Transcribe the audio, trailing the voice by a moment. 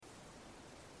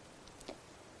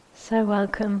So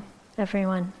welcome,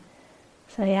 everyone.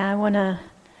 So I want to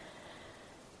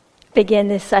begin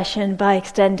this session by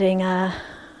extending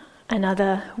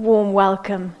another warm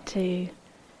welcome to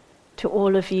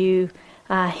all of you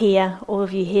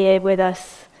here with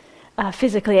us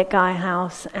physically at Gaia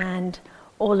House, and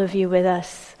all of you with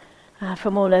us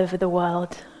from all over the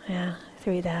world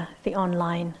through the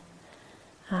online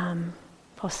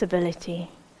possibility.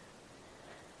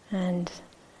 And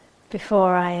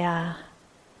before I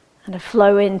kind of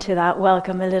flow into that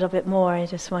welcome a little bit more, I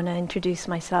just want to introduce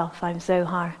myself. I'm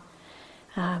Zohar,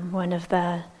 one of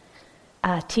the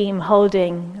team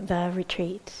holding the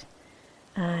retreat.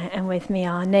 And with me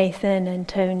are Nathan and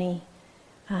Tony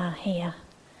here.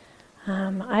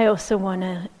 I also want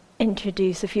to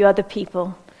introduce a few other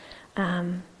people.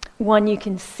 One you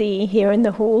can see here in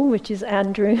the hall, which is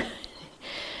Andrew,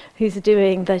 who's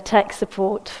doing the tech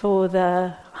support for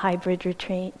the hybrid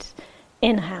retreat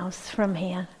in-house from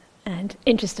here. And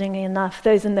interestingly enough,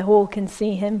 those in the hall can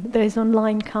see him, those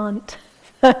online can't.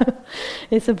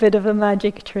 It's a bit of a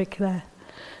magic trick there.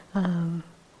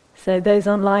 So those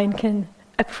online can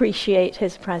appreciate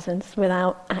his presence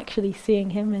without actually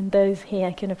seeing him, and those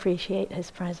here can appreciate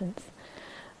his presence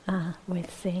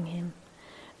with seeing him.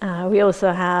 We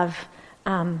also have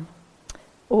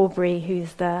Aubrey,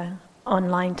 who's the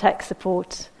online tech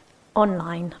support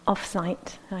online,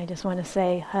 off-site. I just want to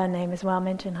say her name as well,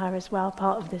 mention her as well,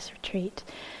 part of this retreat.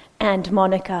 And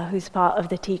Monica, who's part of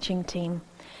the teaching team,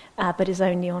 but is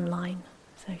only online.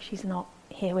 So she's not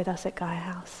here with us at Gaia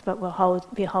House, but we'll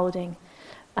be holding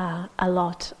a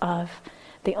lot of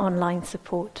the online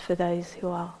support for those who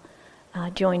are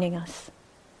joining us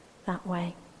that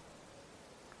way.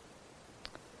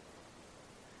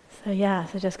 So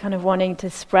just kind of wanting to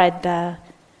spread the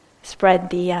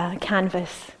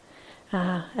canvas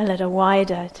a little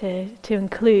wider to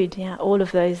include all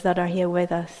of those that are here with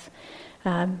us.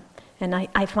 And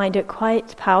I find it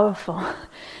quite powerful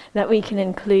that we can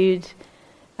include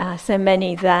so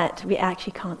many that we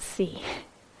actually can't see.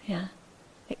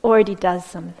 It already does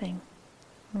something.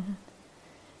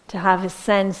 To have a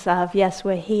sense of, yes,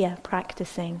 we're here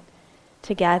practicing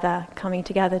together, coming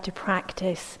together to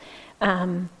practice.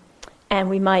 And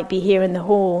we might be here in the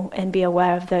hall and be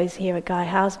aware of those here at Gaia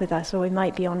House with us, or we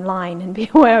might be online and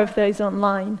be aware of those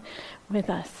online with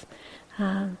us.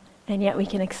 And yet we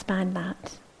can expand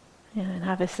that and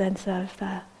have a sense of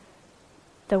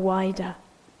the wider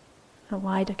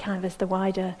canvas, the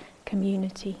wider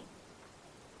community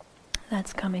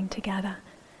that's coming together.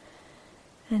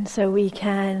 And so we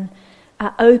can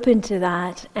open to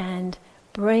that and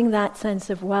bring that sense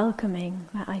of welcoming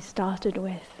that I started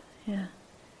with.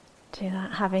 To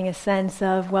that, having a sense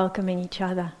of welcoming each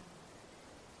other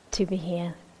to be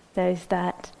here. Those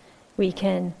that we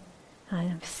can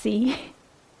see,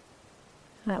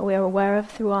 that we're aware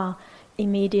of through our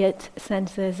immediate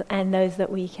senses, and those that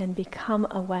we can become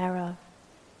aware of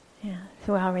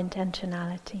through our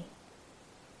intentionality.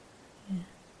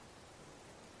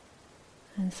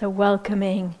 And so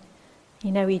welcoming,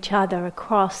 each other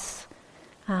across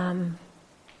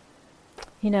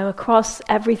across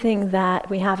everything that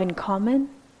we have in common,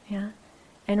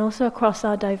 and also across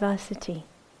our diversity.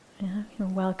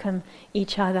 Welcome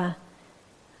each other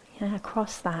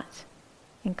across that,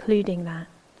 including that.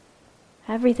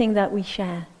 Everything that we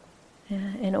share,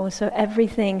 and also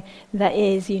everything that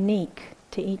is unique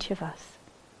to each of us.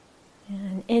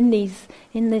 And in this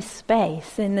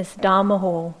space, in this Dharma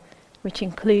hall, which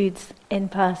includes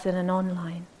in-person and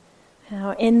online,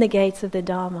 in the gates of the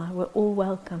Dharma, we're all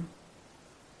welcome.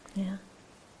 We're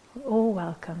all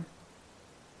welcome.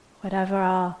 Whatever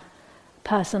our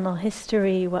personal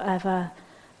history, whatever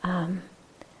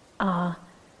our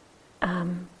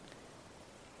kind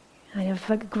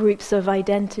of groups of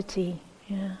identity,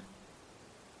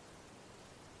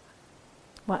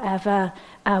 whatever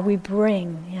we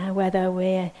bring, whether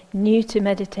we're new to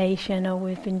meditation or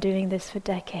we've been doing this for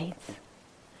decades,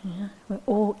 we're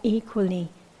all equally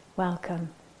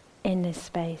welcome in this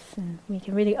space, and we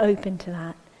can really open to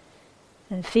that.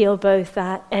 And feel both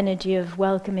that energy of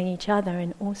welcoming each other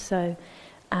and also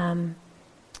the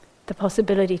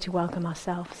possibility to welcome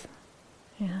ourselves.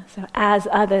 So as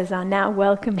others are now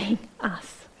welcoming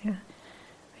us, we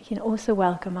can also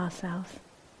welcome ourselves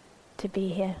to be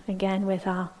here again with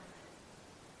our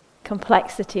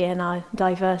complexity and our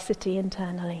diversity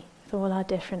internally, with all our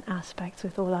different aspects,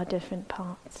 with all our different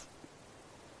parts.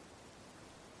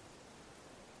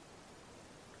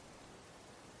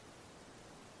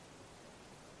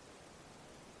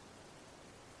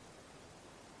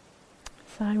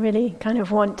 So I really kind of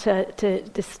want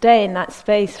to stay in that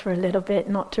space for a little bit,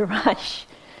 not to rush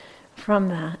from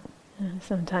that.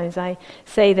 Sometimes I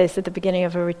say this at the beginning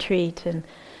of a retreat, and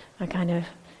I kind of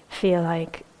feel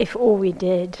like if all we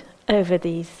did over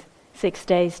these 6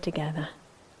 days together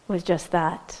was just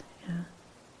that,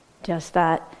 just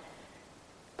that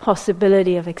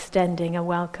possibility of extending a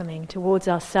welcoming towards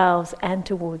ourselves and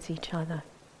towards each other.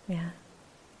 Yeah.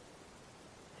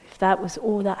 If that was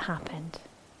all that happened,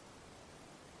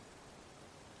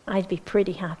 I'd be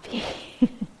pretty happy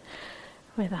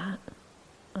with that.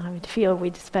 I would feel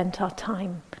we'd spent our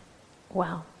time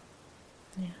well.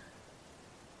 Yeah.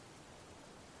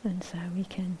 And so we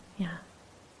can,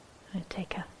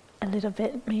 take a little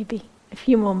bit, maybe a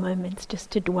few more moments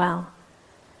just to dwell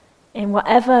in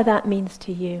whatever that means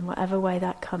to you, in whatever way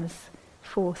that comes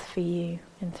forth for you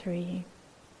and through you.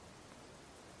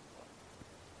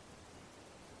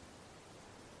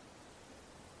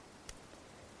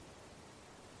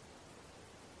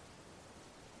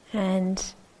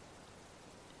 And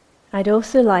I'd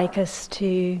also like us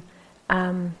to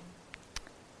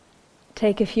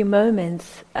take a few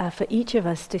moments for each of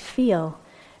us to feel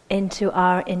into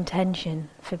our intention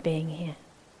for being here.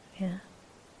 Yeah.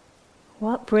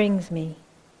 What brings me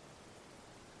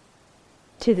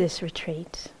to this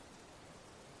retreat?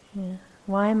 Yeah.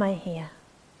 Why am I here?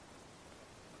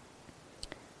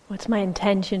 What's my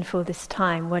intention for this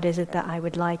time? What is it that I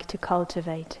would like to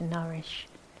cultivate and nourish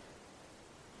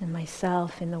in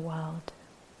myself, in the world?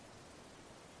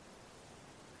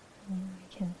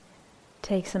 We can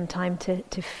take some time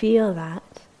to feel that.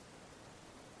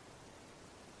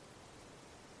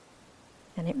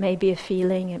 And it may be a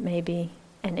feeling, it may be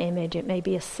an image, it may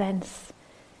be a sense.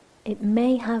 It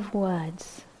may have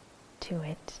words to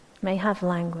it, it may have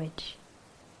language.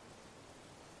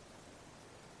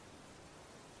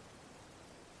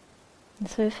 And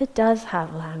so if it does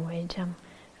have language, I'm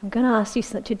going to ask you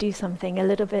to do something a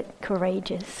little bit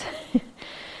courageous,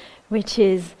 which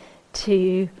is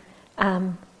to,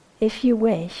 if you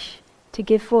wish, to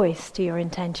give voice to your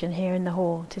intention here in the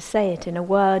hall, to say it in a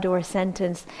word or a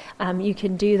sentence. You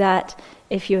can do that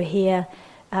if you're here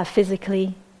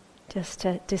physically, just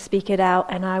to speak it out,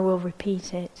 and I will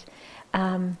repeat it.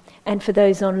 And for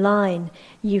those online,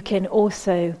 you can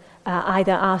also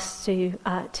either ask to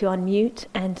unmute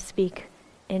and speak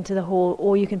into the hall,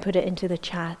 or you can put it into the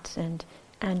chat, and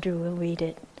Andrew will read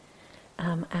it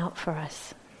out for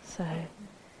us. So,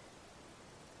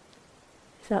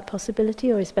 is that a possibility,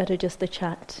 or is better just the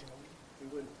chat?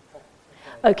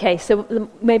 Okay, so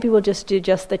maybe we'll just do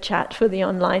just the chat for the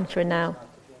online for now.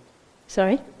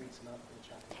 Sorry?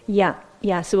 Yeah,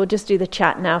 so we'll just do the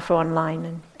chat now for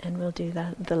online, and we'll do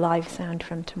the live sound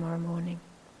from tomorrow morning.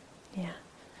 Yeah.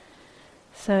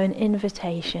 So an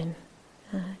invitation,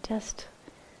 just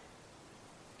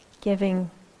giving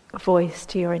voice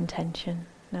to your intention.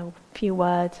 A few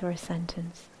words or a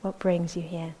sentence. What brings you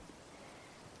here?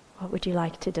 What would you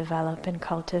like to develop and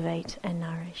cultivate and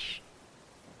nourish?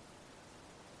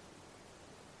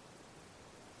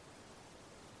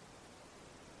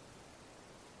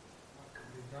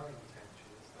 No intention,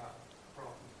 is that a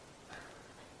problem?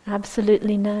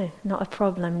 Absolutely no, not a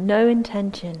problem. No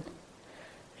intention.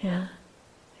 Yeah,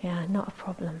 not a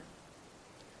problem.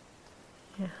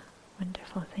 Yeah,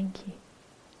 wonderful, thank you.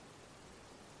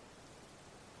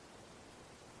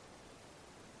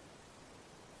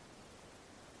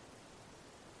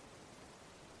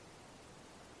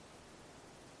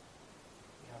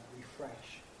 We have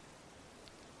refresh.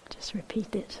 Just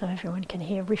repeat it so everyone can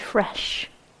hear. Refresh.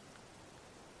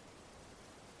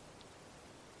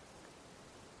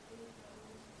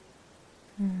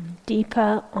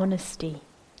 Deeper honesty.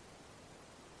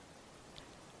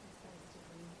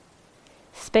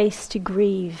 Space to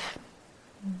grieve.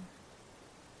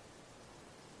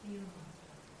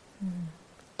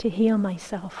 To heal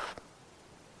myself.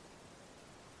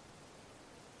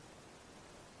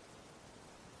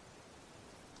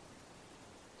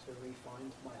 To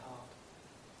refine my heart.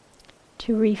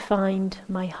 To refine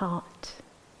my heart.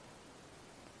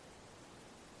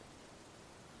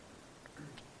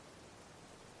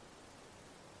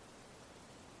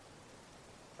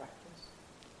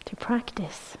 To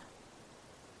practice.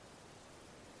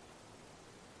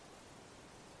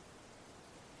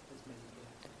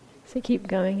 So keep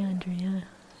going, Andrew, yeah.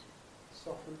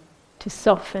 Soften. To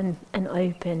soften and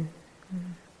open. To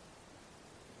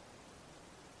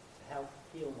help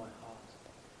heal my heart.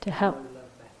 To help. Know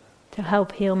love better. To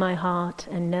help heal my heart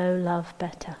and know love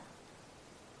better.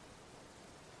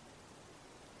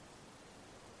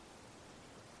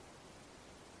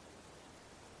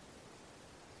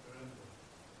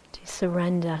 To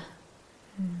surrender.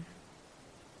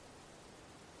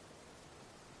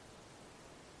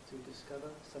 To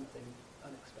discover something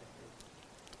unexpected.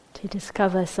 to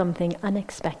discover something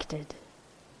unexpected.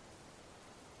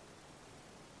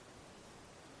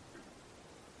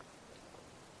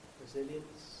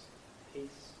 Resilience,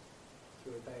 peace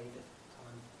through a very difficult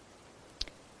time.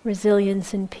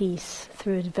 Resilience and peace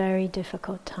through a very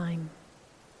difficult time.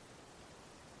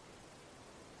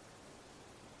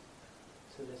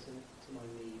 To listen to my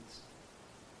needs.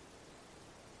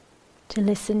 To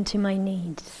listen to my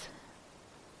needs.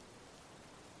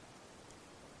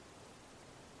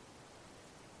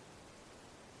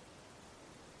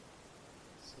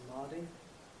 Samadhi,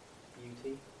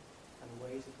 beauty, and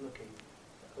ways of looking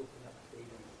that open up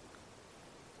freedom.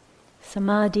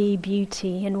 Samadhi,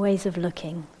 beauty, and ways of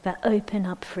looking that open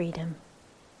up freedom.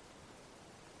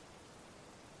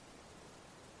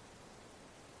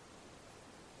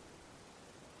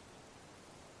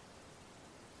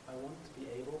 I want to be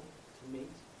able to meet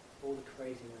all the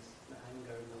craziness and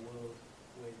anger in the world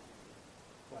with,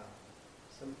 well,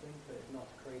 something that is not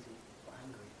crazy or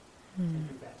angry.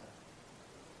 Something better.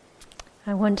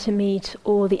 I want to meet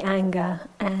all the anger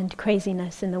and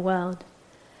craziness in the world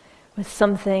with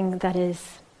something that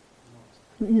is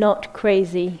not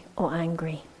crazy or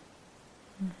angry.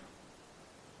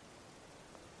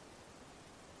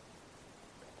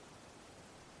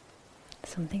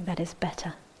 Something that is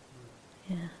better.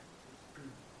 Yeah.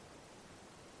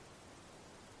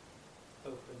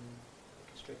 Open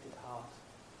a constricted heart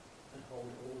and hold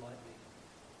it all lightly.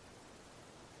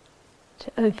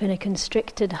 To open a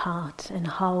constricted heart and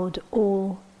hold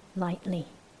all lightly.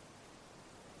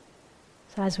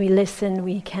 So as we listen,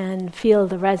 we can feel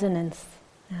the resonance.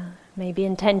 Maybe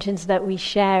intentions that we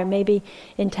share, maybe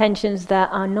intentions that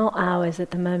are not ours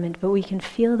at the moment, but we can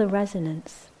feel the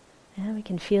resonance. Yeah, we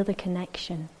can feel the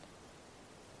connection.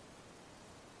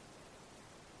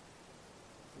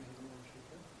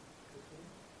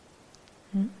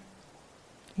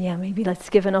 Yeah, maybe let's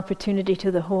give an opportunity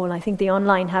to the hall. I think the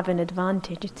online have an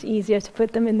advantage. It's easier to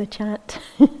put them in the chat.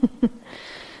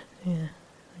 Yeah,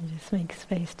 I just make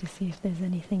space to see if there's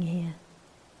anything here.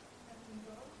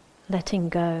 Letting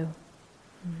go.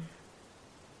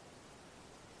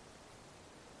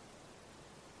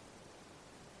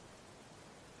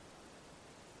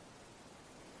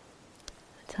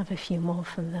 Let's have a few more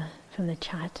from the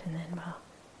chat, and then we'll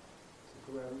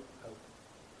To grow hope.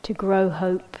 To grow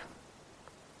hope.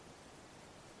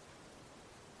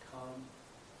 Calm,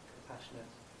 compassionate,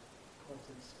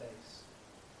 confident space.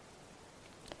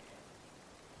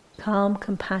 Calm,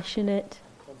 compassionate,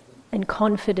 and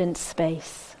confident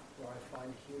space. Where I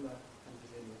find humour and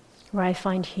resilience. Where I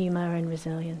find humour and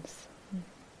resilience. Yeah.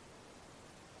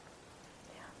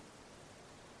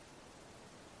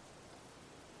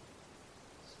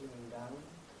 Slowing down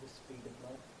to the speed of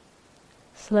life.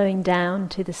 Slowing down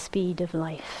to the speed of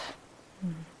life.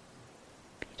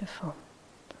 Beautiful.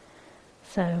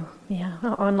 So, yeah,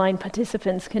 our online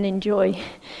participants can enjoy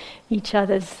each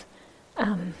other's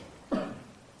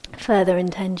further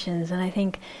intentions, and I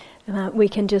think we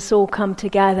can just all come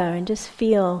together and just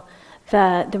feel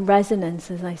the resonance,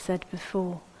 as I said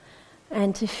before,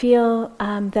 and to feel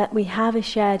that we have a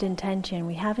shared intention,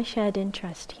 we have a shared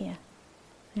interest here.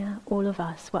 Yeah, all of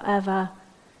us, whatever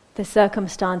the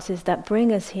circumstances that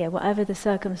bring us here, whatever the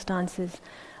circumstances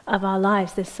of our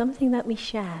lives, there's something that we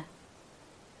share.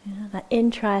 Yeah, that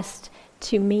interest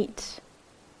to meet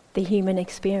the human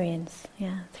experience,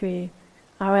 through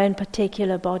our own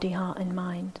particular body, heart and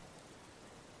mind.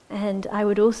 And I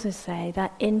would also say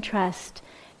that interest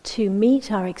to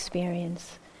meet our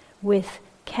experience with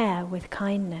care, with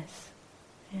kindness,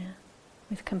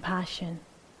 with compassion.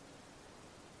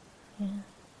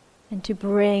 And to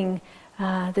bring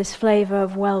this flavor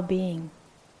of well-being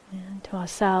to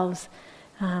ourselves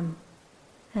and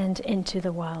into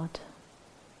the world.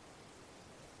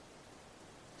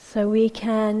 So we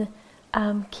can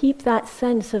keep that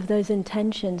sense of those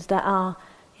intentions that are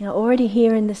already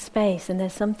here in the space, and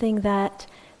there's something that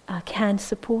can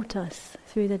support us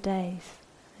through the days.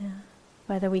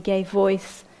 Whether we gave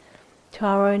voice to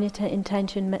our own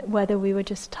intention, whether we were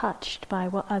just touched by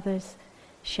what others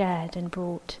shared and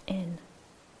brought in.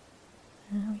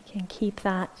 We can keep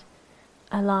that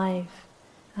alive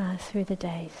through the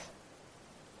days.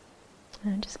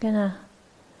 I'm just going to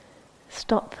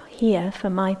stop here for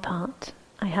my part.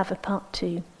 I have a part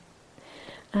 2.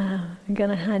 I'm going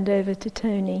to hand over to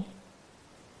Tony.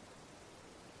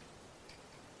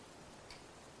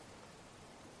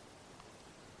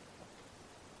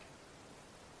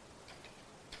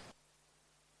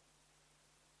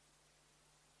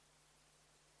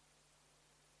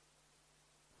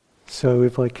 So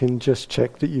if I can just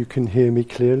check that you can hear me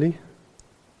clearly.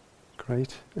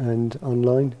 Great. And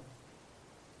online?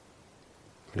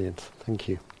 Brilliant, thank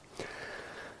you.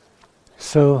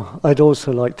 So I'd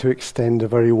also like to extend a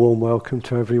very warm welcome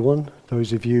to everyone,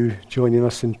 those of you joining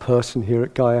us in person here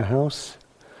at Gaia House,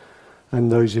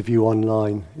 and those of you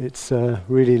online. It's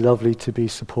really lovely to be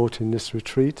supporting this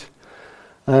retreat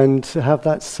and to have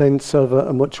that sense of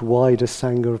a much wider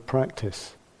Sangha of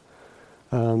practice,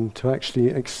 to actually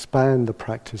expand the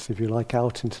practice, if you like,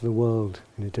 out into the world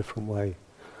in a different way.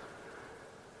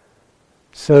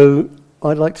 So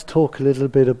I'd like to talk a little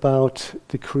bit about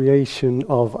the creation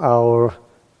of our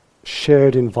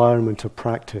shared environment of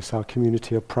practice, our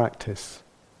community of practice,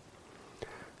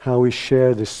 how we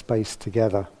share this space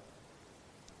together.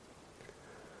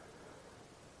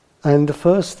 And the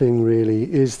first thing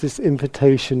really is this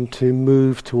invitation to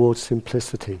move towards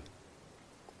simplicity.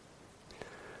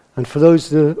 And for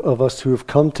those of us who have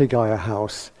come to Gaia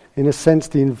House, in a sense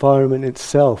the environment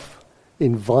itself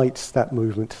invites that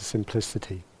movement to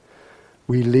simplicity.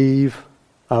 We leave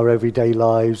our everyday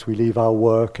lives, we leave our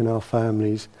work and our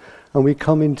families, and we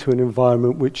come into an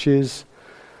environment which is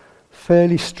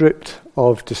fairly stripped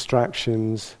of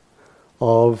distractions,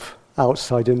 of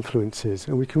outside influences,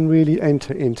 and we can really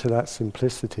enter into that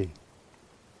simplicity.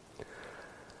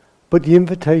 But the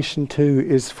invitation too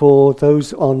is for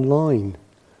those online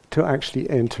to actually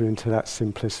enter into that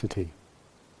simplicity,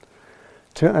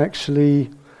 to actually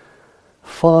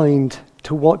find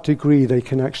to what degree they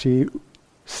can actually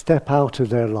step out of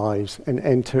their lives and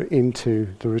enter into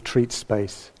the retreat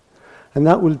space. And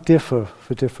that will differ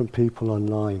for different people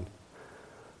online.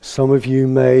 Some of you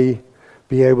may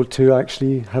be able to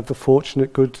actually have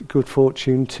the good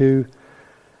fortune to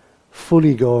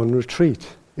fully go on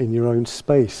retreat in your own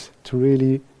space, to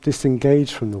really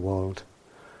disengage from the world.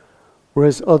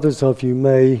 Whereas others of you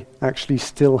may actually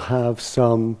still have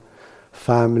some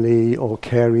family or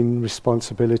caring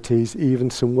responsibilities, even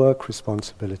some work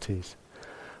responsibilities.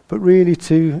 But really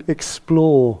to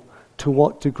explore to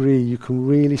what degree you can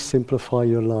really simplify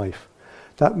your life.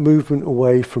 That movement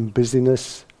away from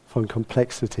busyness, from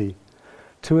complexity,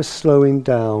 to a slowing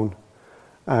down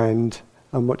and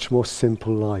a much more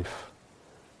simple life.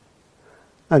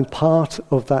 And part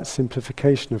of that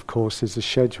simplification, of course, is the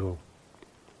schedule.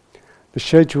 The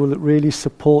schedule that really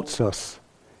supports us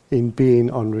in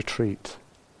being on retreat,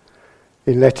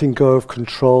 in letting go of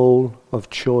control, of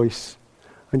choice,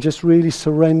 and just really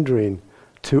surrendering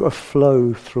to a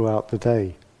flow throughout the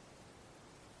day.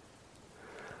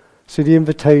 So the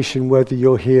invitation, whether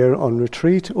you're here on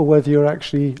retreat or whether you're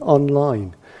actually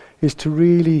online, is to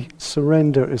really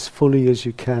surrender as fully as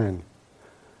you can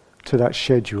to that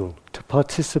schedule, to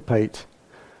participate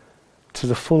to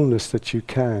the fullness that you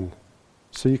can,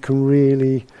 so you can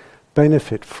really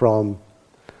benefit from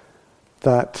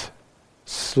that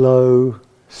slow,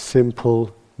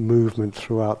 simple movement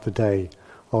throughout the day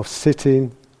of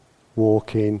sitting,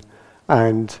 walking,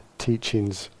 and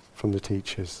teachings from the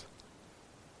teachers.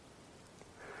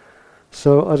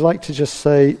 So I'd like to just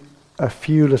say a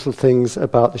few little things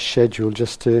about the schedule,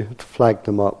 just to flag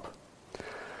them up.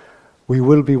 We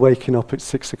will be waking up at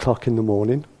 6 o'clock in the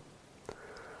morning,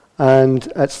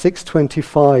 and at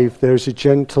 6:25 there's a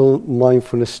gentle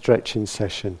mindfulness stretching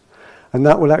session, and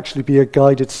that will actually be a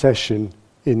guided session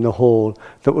in the hall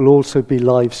that will also be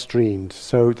live streamed,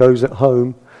 so those at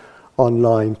home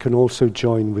online can also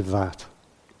join with that.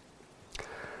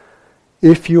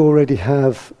 If you already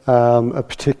have a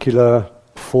particular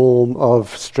form of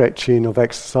stretching, of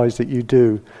exercise that you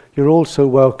do, you're also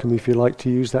welcome, if you like, to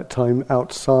use that time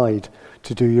outside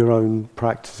to do your own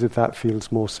practice if that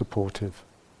feels more supportive.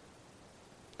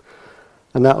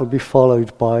 And that will be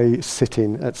followed by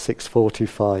sitting at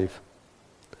 6:45.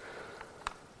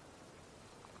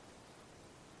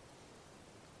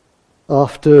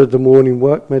 After the morning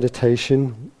work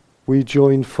meditation, we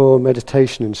join for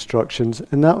meditation instructions,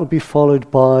 and that will be followed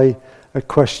by a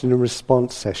question and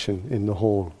response session in the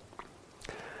hall.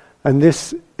 And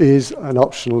this is an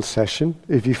optional session.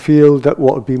 If you feel that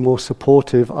what would be more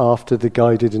supportive after the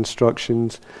guided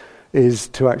instructions is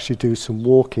to actually do some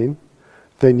walking,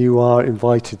 then you are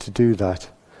invited to do that.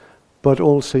 But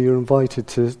also you're invited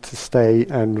to stay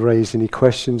and raise any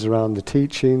questions around the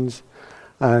teachings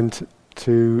and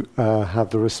to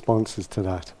have the responses to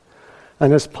that.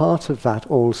 And as part of that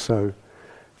also,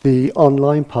 the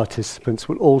online participants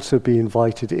will also be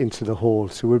invited into the hall,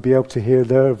 so we'll be able to hear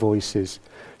their voices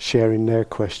sharing their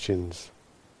questions.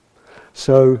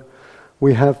 So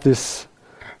we have this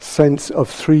sense of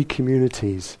three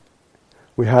communities.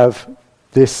 We have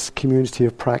this community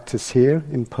of practice here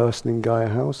in person in Gaia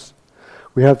House.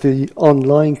 We have the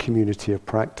online community of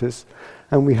practice,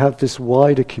 and we have this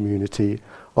wider community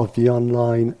of the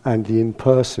online and the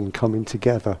in-person coming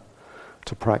together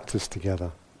to practice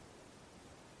together.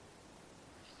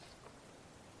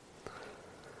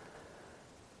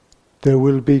 There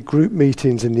will be group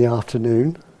meetings in the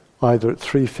afternoon, either at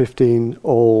 3:15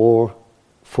 or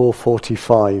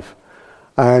 4:45.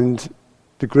 And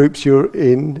the groups you're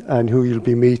in and who you'll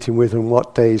be meeting with and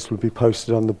what days will be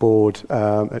posted on the board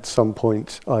at some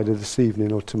point, either this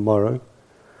evening or tomorrow.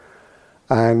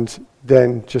 And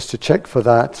then just to check for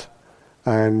that,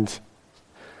 and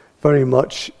very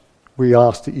much we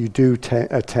ask that you do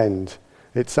attend.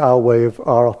 It's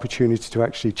our opportunity to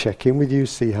actually check in with you,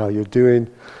 see how you're doing,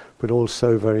 but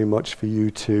also very much for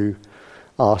you to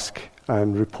ask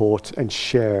and report and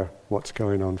share what's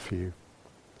going on for you.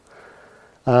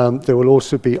 There will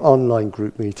also be online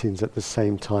group meetings at the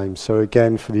same time. So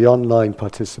again, for the online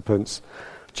participants,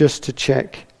 just to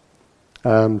check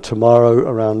tomorrow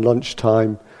around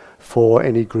lunchtime for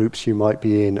any groups you might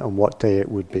be in and what day it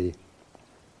would be.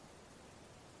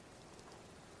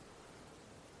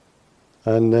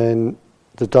 And then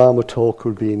the Dharma talk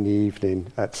will be in the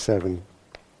evening at 7.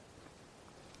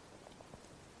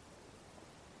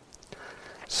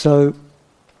 So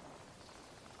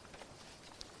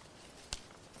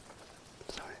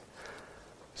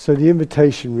the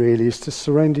invitation really is to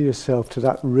surrender yourself to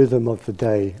that rhythm of the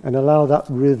day and allow that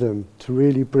rhythm to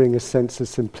really bring a sense of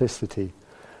simplicity,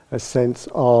 a sense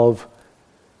of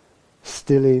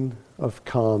stilling, of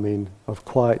calming, of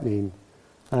quietening,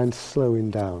 and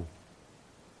slowing down.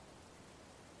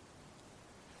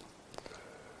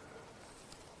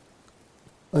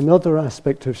 Another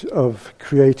aspect of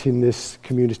creating this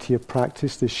community of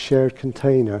practice, this shared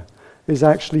container, is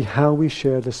actually how we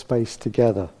share the space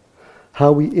together,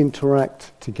 how we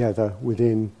interact together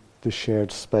within the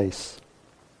shared space.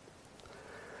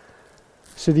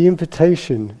 So the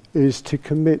invitation is to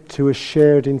commit to a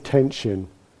shared intention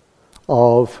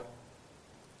of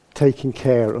taking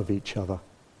care of each other.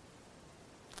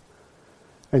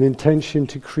 An intention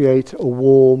to create a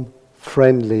warm,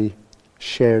 friendly,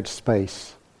 shared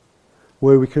space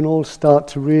where we can all start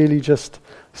to really just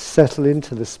settle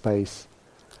into the space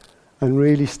and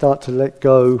really start to let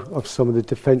go of some of the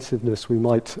defensiveness we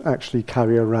might actually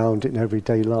carry around in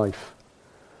everyday life.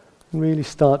 And really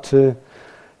start to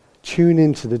tune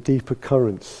into the deeper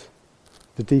currents,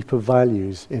 the deeper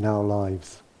values in our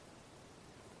lives.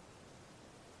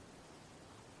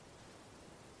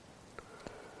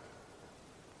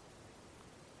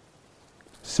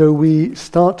 So we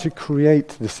start to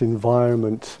create this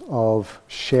environment of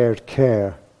shared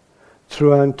care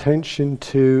through our intention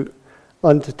to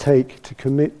undertake, to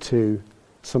commit to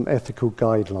some ethical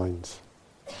guidelines,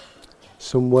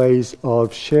 some ways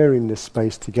of sharing this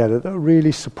space together that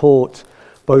really support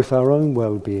both our own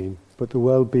well-being, but the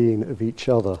well-being of each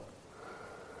other.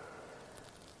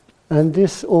 And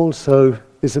this also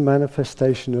is a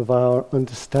manifestation of our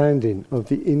understanding of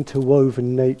the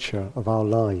interwoven nature of our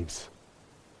lives.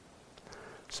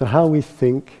 So how we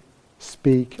think,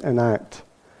 speak, and act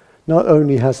not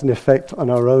only has an effect on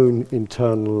our own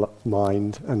internal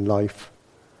mind and life,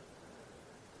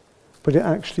 but it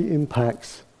actually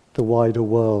impacts the wider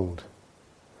world.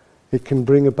 It can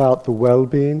bring about the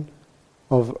well-being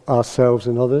of ourselves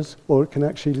and others, or it can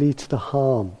actually lead to the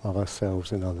harm of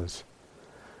ourselves and others.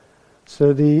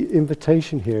 So the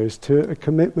invitation here is to a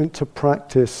commitment to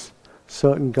practice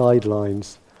certain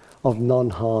guidelines of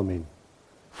non-harming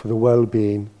for the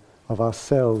well-being of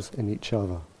ourselves and each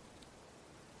other.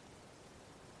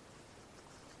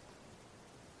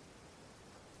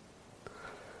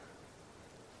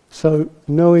 So,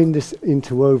 knowing this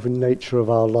interwoven nature of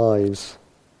our lives,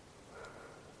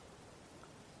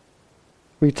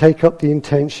 we take up the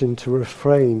intention to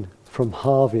refrain from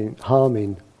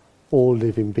harming all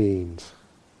living beings.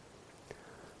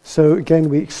 So again,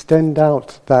 we extend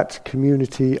out that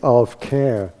community of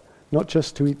care, not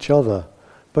just to each other,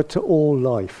 but to all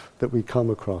life that we come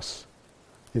across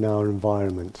in our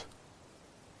environment.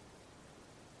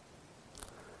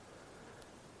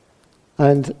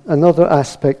 And another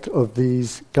aspect of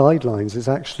these guidelines is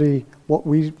actually what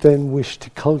we then wish to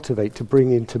cultivate, to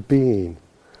bring into being.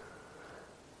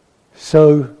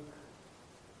 So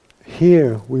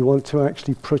here we want to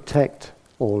actually protect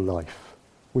all life.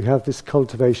 We have this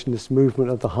cultivation, this movement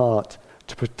of the heart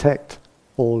to protect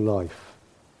all life.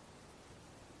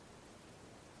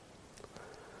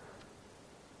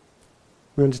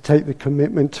 We want to take the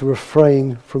commitment to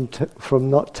refrain from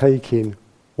not taking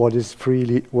what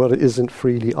isn't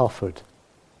freely offered.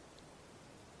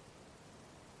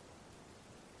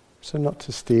 So not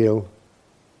to steal,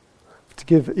 to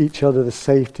give each other the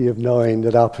safety of knowing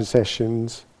that our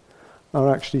possessions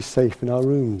are actually safe in our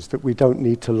rooms, that we don't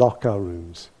need to lock our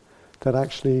rooms, that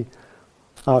actually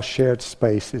our shared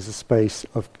space is a space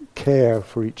of care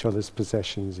for each other's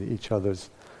possessions, each other's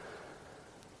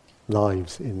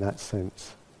lives in that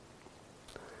sense.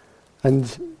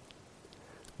 And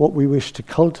what we wish to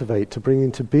cultivate, to bring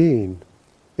into being,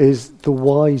 is the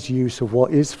wise use of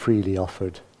what is freely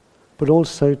offered, but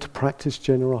also to practice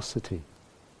generosity.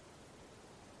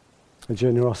 A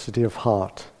generosity of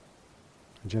heart,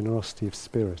 a generosity of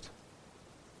spirit.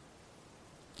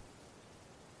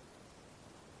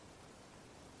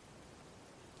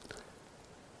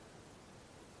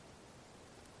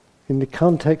 In the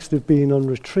context of being on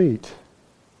retreat,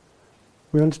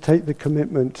 we undertake the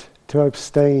commitment to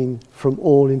abstain from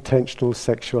all intentional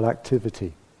sexual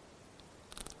activity.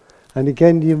 And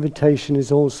again, the invitation is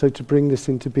also to bring this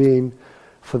into being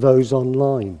for those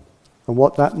online, and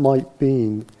what that might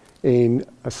mean in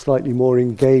a slightly more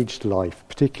engaged life,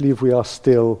 particularly if we are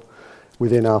still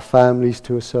within our families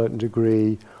to a certain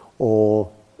degree,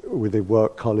 or with the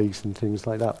work colleagues and things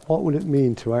like that. What would it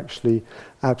mean to actually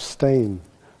abstain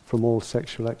from all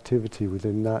sexual activity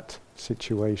within that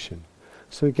situation?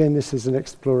 So again, this is an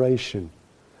exploration,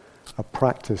 a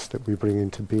practice that we bring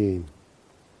into being.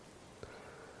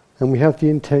 And we have the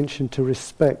intention to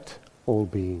respect all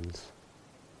beings,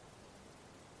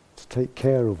 to take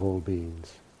care of all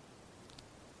beings.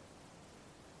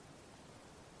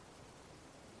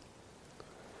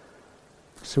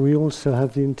 So we also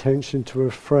have the intention to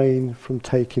refrain from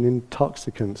taking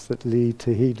intoxicants that lead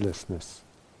to heedlessness.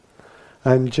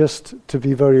 And just to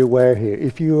be very aware here,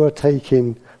 if you are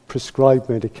taking prescribed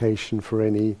medication for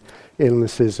any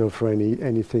illnesses or for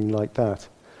anything like that,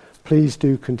 please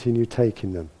do continue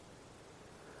taking them.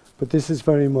 But this is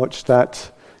very much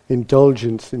that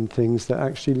indulgence in things that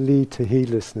actually lead to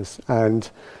heedlessness and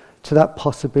to that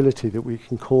possibility that we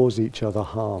can cause each other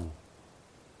harm.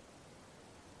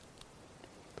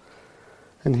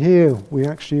 And here,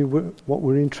 what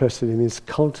we're interested in is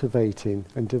cultivating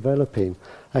and developing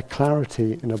a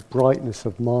clarity and a brightness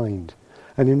of mind,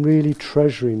 and in really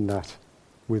treasuring that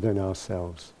within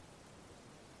ourselves.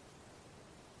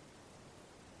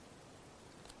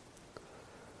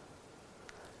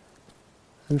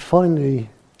 And finally,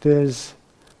 there's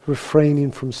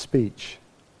refraining from speech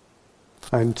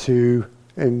and to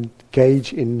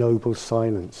engage in noble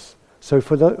silence. So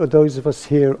for those of us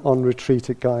here on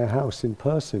retreat at Gaia House in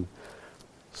person,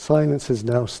 silence has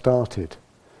now started.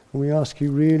 And we ask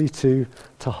you really to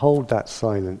hold that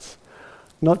silence,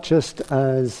 not just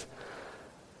as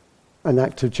an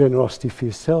act of generosity for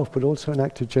yourself, but also an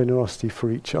act of generosity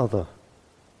for each other.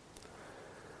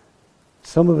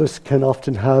 Some of us can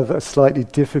often have a slightly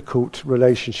difficult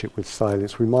relationship with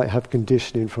silence. We might have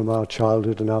conditioning from our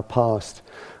childhood and our past,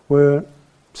 where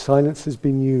silence has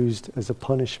been used as a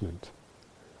punishment.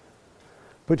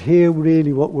 But here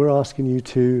really what we're asking you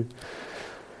to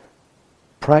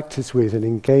practice with and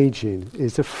engage in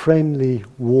is a friendly,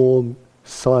 warm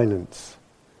silence,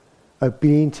 a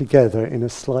being together in a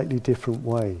slightly different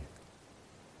way,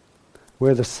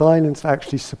 where the silence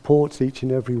actually supports each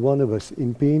and every one of us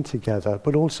in being together,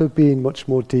 but also being much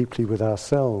more deeply with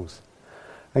ourselves,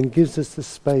 and gives us the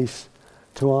space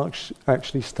to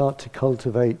actually start to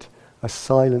cultivate a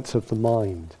silence of the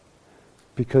mind.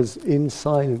 Because in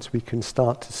silence we can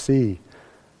start to see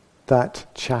that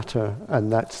chatter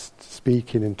and that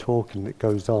speaking and talking that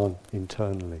goes on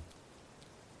internally.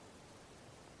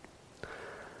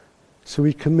 So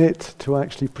we commit to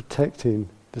actually protecting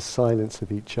the silence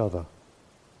of each other.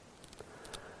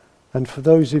 And for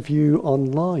those of you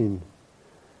online,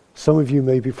 some of you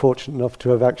may be fortunate enough to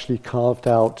have actually carved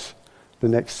out the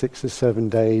next 6 or 7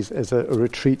 days as a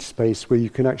retreat space where you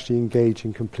can actually engage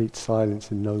in complete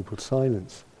silence, in noble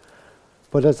silence.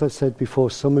 But as I said before,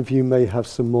 some of you may have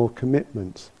some more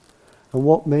commitments. And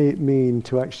what may it mean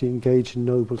to actually engage in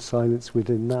noble silence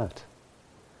within that?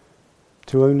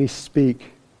 To only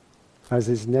speak as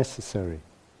is necessary.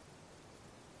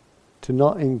 To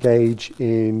not engage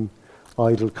in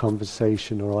idle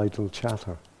conversation or idle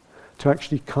chatter. To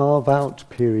actually carve out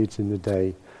periods in the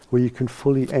day where you can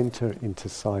fully enter into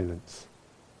silence.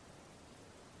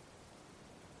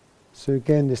 So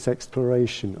again, this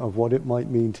exploration of what it might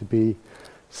mean to be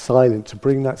silent, to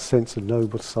bring that sense of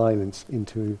noble silence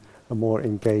into a more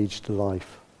engaged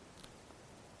life.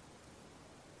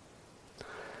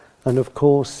 And of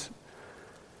course,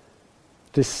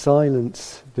 this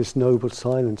silence, this noble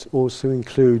silence, also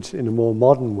includes, in a more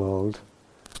modern world,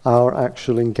 our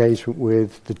actual engagement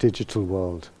with the digital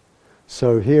world.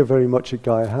 So here very much at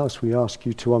Gaia House we ask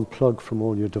you to unplug from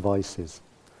all your devices.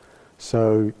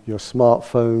 So your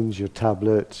smartphones, your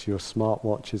tablets, your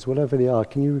smartwatches, whatever they are,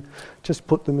 can you just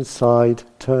put them aside,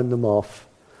 turn them off,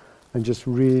 and just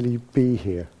really be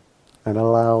here and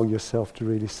allow yourself to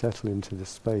really settle into this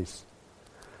space.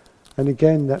 And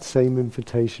again, that same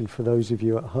invitation for those of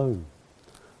you at home,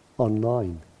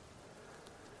 online.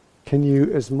 Can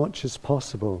you, as much as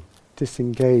possible,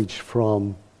 disengage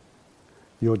from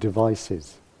your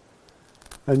devices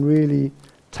and really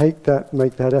make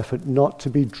that effort not to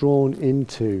be drawn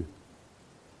into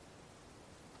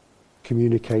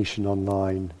communication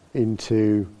online,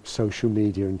 into social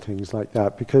media and things like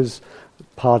that, because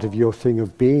part of your thing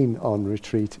of being on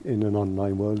retreat in an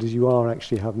online world is you are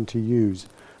actually having to use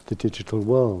the digital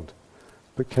world.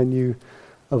 But can you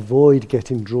avoid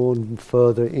getting drawn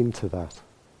further into that?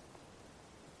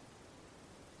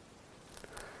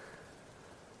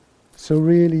 So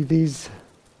really these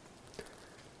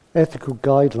ethical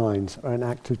guidelines are an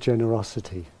act of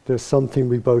generosity. They're something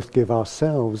we both give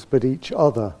ourselves, but each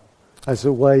other, as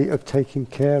a way of taking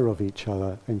care of each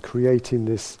other and creating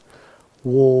this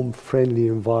warm, friendly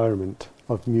environment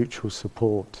of mutual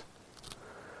support.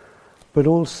 But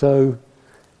also,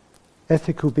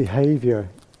 ethical behavior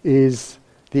is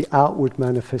the outward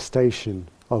manifestation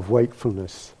of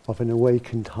wakefulness, of an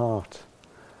awakened heart.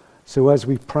 So as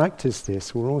we practice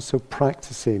this, we're also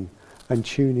practicing and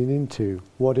tuning into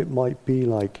what it might be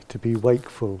like to be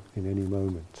wakeful in any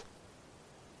moment.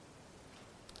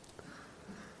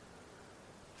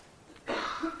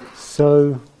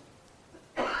 So,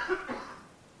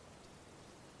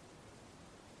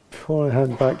 before I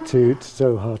hand back to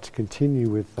Zohar to continue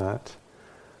with that,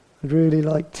 I'd really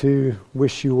like to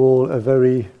wish you all a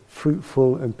very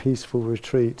fruitful and peaceful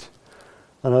retreat.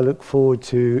 And I look forward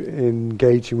to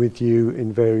engaging with you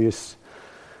in various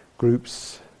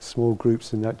groups, small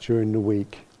groups and that during the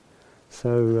week.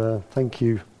 So thank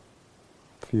you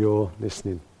for your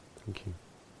listening. Thank you.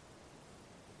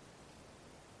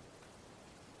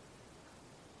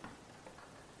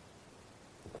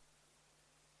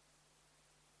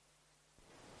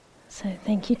 So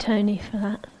thank you, Tony, for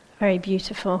that very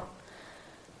beautiful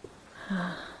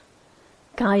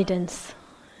guidance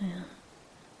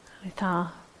with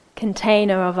our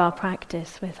container of our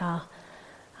practice, with our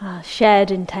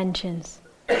shared intentions.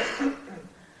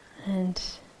 And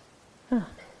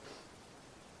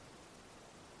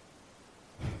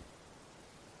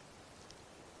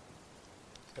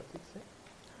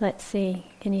let's see,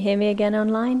 can you hear me again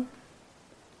online?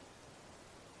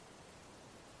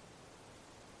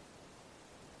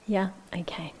 Yeah?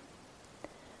 Okay.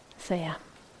 So yeah.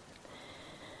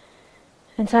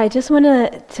 And so I just want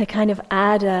to kind of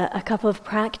add a couple of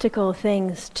practical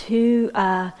things to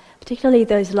particularly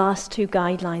those last two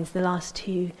guidelines, the last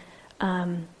two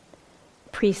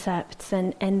precepts,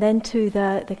 and then to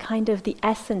the kind of the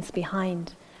essence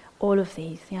behind all of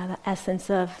these, the essence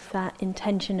of that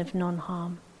intention of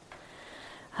non-harm.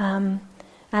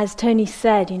 As Tony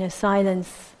said,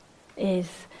 silence is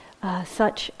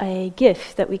such a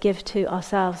gift that we give to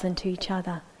ourselves and to each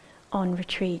other on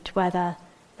retreat, whether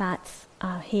that's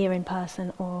here in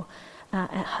person or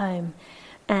at home.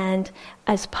 And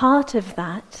as part of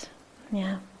that,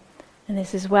 and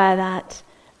this is where that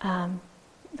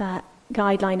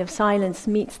guideline of silence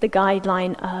meets the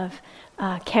guideline of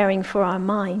caring for our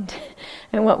mind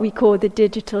and what we call the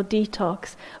digital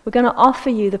detox, we're going to offer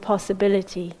you the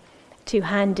possibility to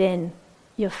hand in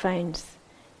your phones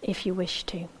if you wish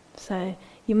to. So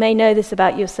you may know this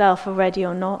about yourself already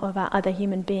or not, or about other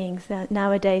human beings.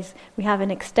 Nowadays we have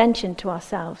an extension to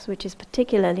ourselves, which is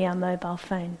particularly our mobile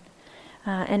phone.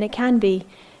 And it can be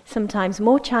sometimes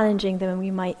more challenging than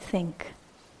we might think,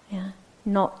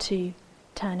 not to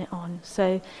turn it on.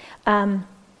 So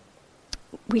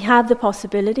we have the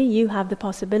possibility, you have the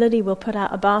possibility, we'll put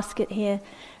out a basket here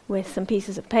with some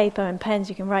pieces of paper and pens,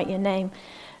 you can write your name,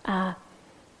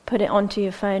 put it onto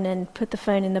your phone and put the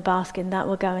phone in the basket, and that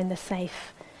will go in the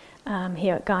safe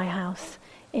here at Gaia House.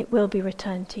 It will be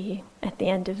returned to you at the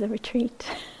end of the retreat.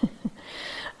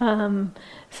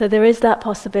 So there is that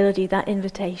possibility, that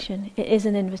invitation. It is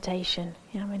an invitation.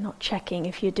 We're not checking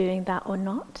if you're doing that or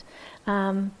not.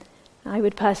 I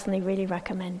would personally really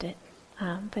recommend it,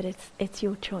 but it's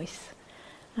your choice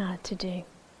to do.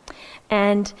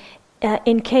 And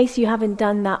in case you haven't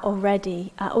done that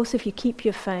already, also if you keep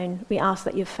your phone, we ask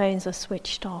that your phones are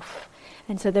switched off.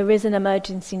 And so there is an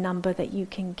emergency number that you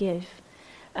can give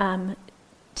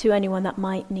to anyone that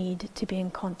might need to be in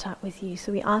contact with you.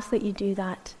 So we ask that you do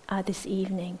that this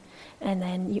evening, and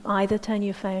then you either turn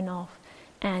your phone off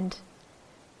and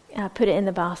put it in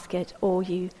the basket, or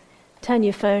you turn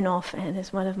your phone off, and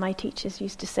as one of my teachers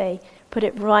used to say, put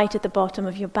it right at the bottom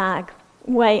of your bag,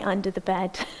 way under the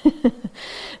bed.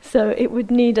 So it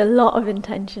would need a lot of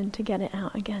intention to get it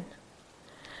out again.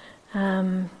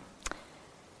 When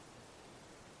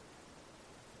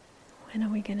are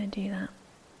we going to do that?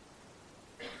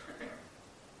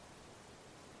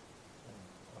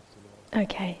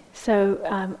 Okay,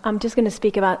 so I'm just going to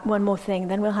speak about one more thing,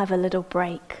 then we'll have a little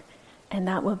break, and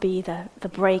that will be the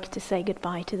break to say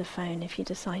goodbye to the phone if you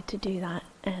decide to do that.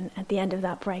 And at the end of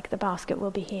that break, the basket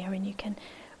will be here and you can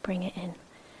bring it in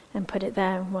and put it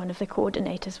there, and one of the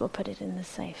coordinators will put it in the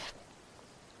safe.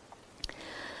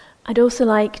 I'd also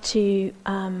like to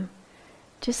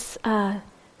just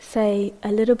say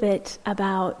a little bit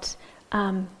about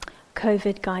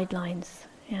COVID guidelines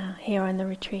here on the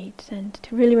retreat, and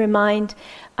to really remind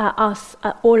us,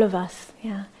 all of us,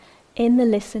 in the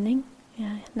listening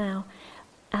now,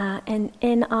 and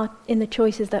in the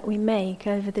choices that we make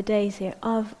over the days here,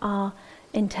 of our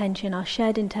intention, our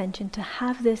shared intention, to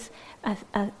have this as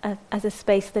a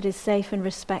space that is safe and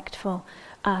respectful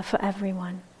for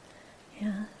everyone.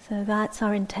 So that's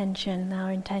our intention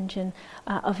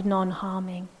of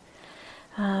non-harming.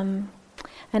 And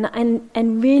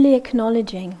really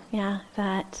acknowledging,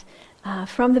 that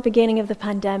from the beginning of the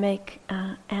pandemic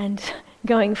and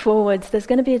going forwards, there's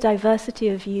going to be a diversity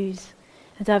of views,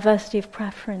 a diversity of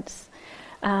preference,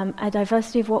 a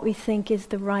diversity of what we think is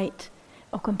the right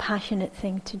or compassionate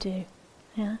thing to do.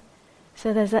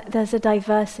 So there's a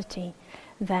diversity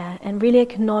there, and really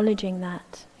acknowledging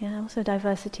that. Also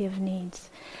diversity of needs.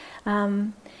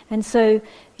 And so,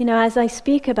 as I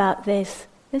speak about this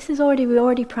is we're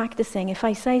already practicing. If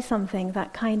I say something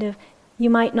that kind of you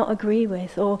might not agree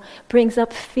with, or brings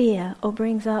up fear, or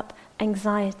brings up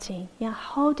anxiety,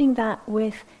 holding that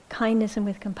with kindness and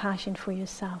with compassion for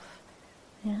yourself.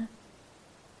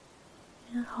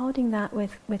 Holding that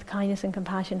with kindness and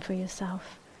compassion for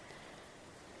yourself.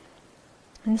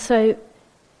 And so,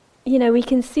 we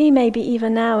can see maybe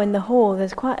even now in the hall,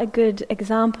 there's quite a good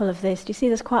example of this. Do you see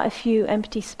there's quite a few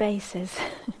empty spaces?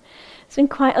 There's been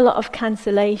quite a lot of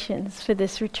cancellations for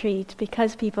this retreat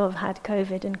because people have had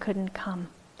COVID and couldn't come.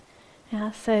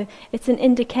 So it's an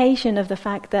indication of the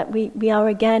fact that we are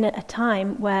again at a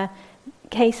time where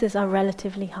cases are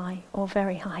relatively high or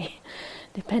very high,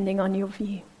 depending on your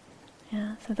view.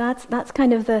 So that's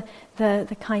kind of the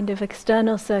kind of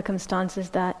external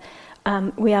circumstances that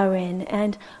we are in.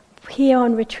 And here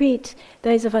on retreat,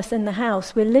 those of us in the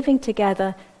house, we're living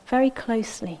together very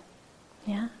closely.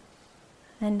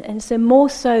 And so more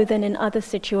so than in other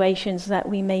situations that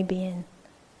we may be in.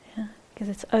 Because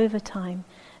it's over time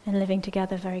and living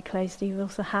together very closely. We've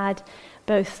also had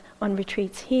both on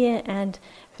retreats here and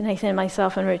Nathan and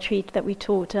myself on a retreat that we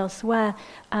taught elsewhere,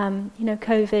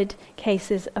 COVID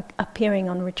cases appearing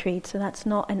on retreat. So that's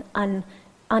not an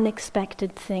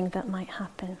unexpected thing that might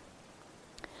happen.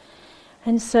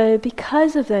 And so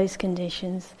because of those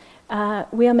conditions,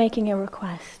 we are making a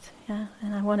request.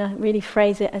 And I want to really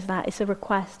phrase it as that. It's a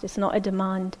request, it's not a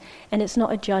demand, and it's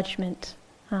not a judgment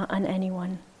on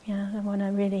anyone. I want to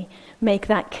really make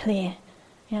that clear.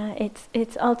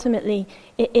 It's ultimately,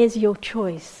 it is your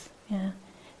choice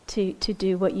to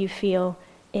do what you feel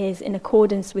is in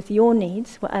accordance with your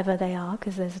needs, whatever they are,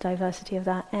 because there's a diversity of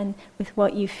that, and with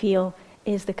what you feel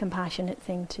is the compassionate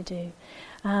thing to do.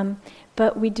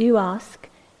 But we do ask,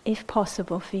 if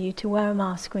possible, for you to wear a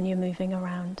mask when you're moving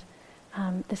around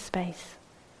the space.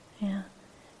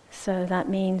 So that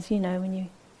means, when you,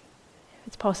 if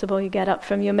it's possible, you get up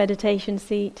from your meditation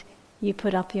seat, you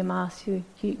put up your mask, you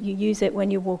use it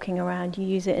when you're walking around, you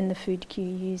use it in the food queue,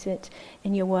 you use it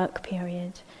in your work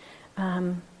period.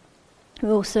 We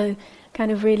also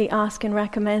kind of really ask and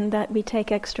recommend that we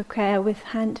take extra care with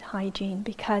hand hygiene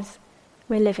because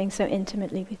we're living so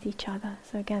intimately with each other.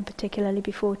 So again, particularly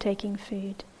before taking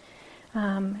food.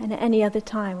 And at any other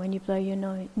time when you blow your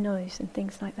nose and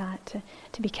things like that,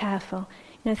 to be careful.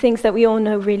 Things that we all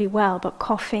know really well, but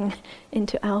coughing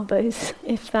into elbows,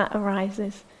 if that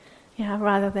arises,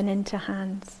 rather than into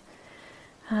hands.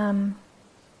 You've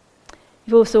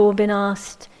also all been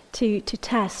asked to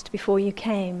test before you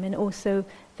came, and also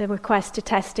the request to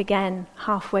test again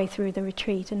halfway through the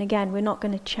retreat. And again, we're not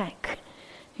going to check,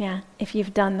 if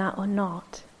you've done that or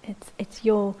not. It's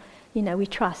your, we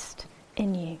trust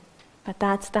in you. But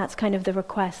that's kind of the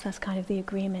request, that's kind of the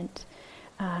agreement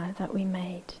that we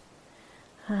made.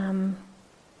 I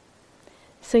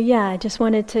just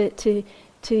wanted to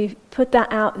put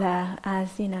that out there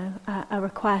as, a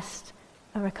request,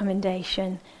 a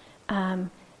recommendation, and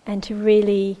to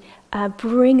really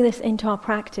bring this into our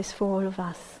practice for all of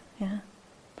us.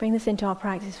 Bring this into our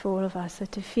practice for all of us, so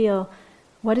to feel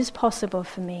what is possible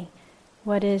for me,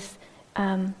 what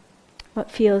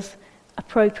feels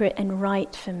appropriate and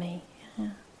right for me.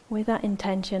 With that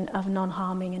intention of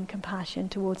non-harming and compassion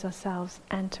towards ourselves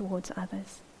and towards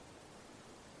others.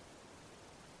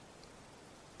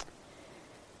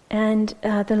 And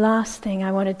the last thing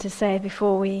I wanted to say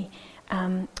before we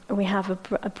we have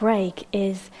a break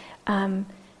is to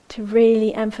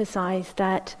really emphasize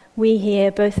that we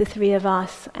here, both the three of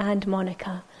us and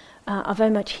Monica, are very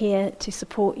much here to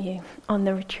support you on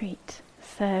the retreat.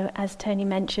 So as Tony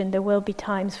mentioned, there will be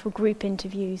times for group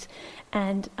interviews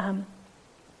and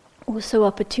also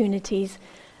opportunities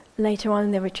later on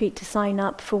in the retreat to sign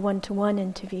up for one-to-one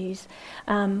interviews.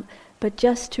 But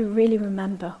just to really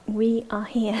remember, we are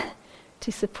here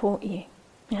to support you.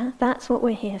 Yeah? That's what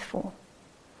we're here for.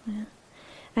 Yeah?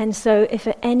 And so if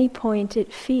at any point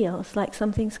it feels like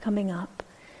something's coming up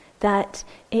that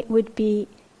it would be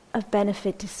of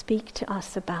benefit to speak to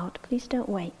us about, please don't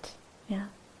wait. Yeah?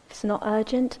 If it's not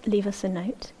urgent, leave us a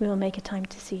note. We will make a time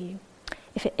to see you.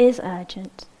 If it is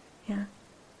urgent, yeah,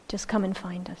 just come and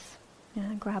find us.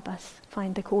 Yeah, grab us,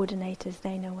 find the coordinators,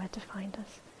 they know where to find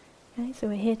us. Okay? So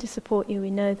we're here to support you.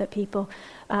 We know that people,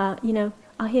 are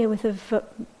here with a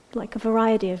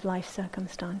variety of life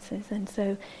circumstances. And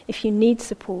so if you need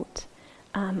support,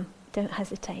 don't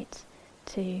hesitate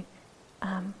to,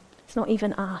 it's not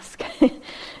even ask.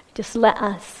 Just let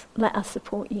us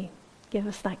support you. Give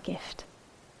us that gift.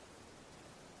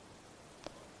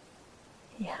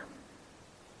 Yeah.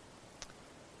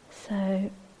 So,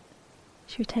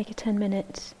 should we take a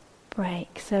 10-minute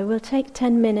break? So we'll take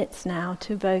 10 minutes now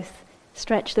to both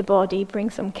stretch the body,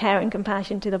 bring some care and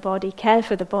compassion to the body, care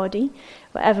for the body,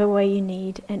 whatever way you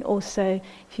need, and also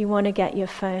if you want to get your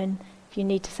phone, if you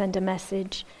need to send a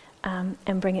message,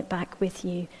 and bring it back with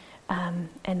you,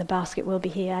 and the basket will be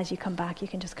here. As you come back, you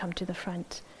can just come to the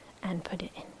front and put it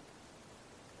in.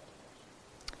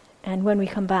 And when we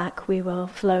come back, we will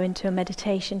flow into a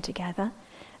meditation together.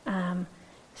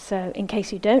 So in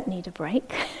case you don't need a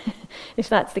break, if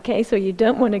that's the case, or you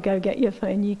don't want to go get your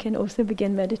phone, you can also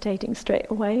begin meditating straight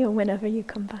away or whenever you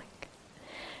come back.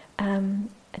 I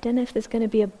don't know if there's going to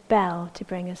be a bell to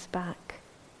bring us back.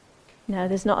 No,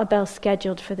 there's not a bell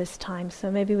scheduled for this time, so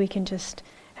maybe we can just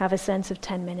have a sense of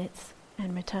 10 minutes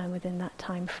and return within that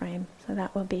time frame. So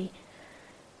that will be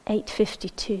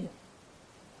 8:52.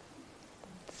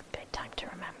 It's a good time to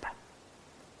remember.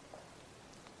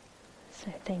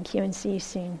 So thank you and see you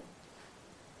soon.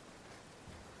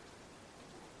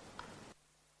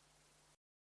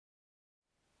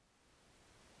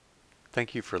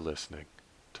 Thank you for listening.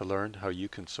 To learn how you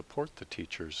can support the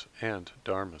teachers and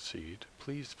Dharma Seed,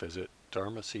 please visit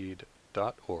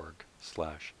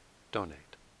dharmaseed.org/donate.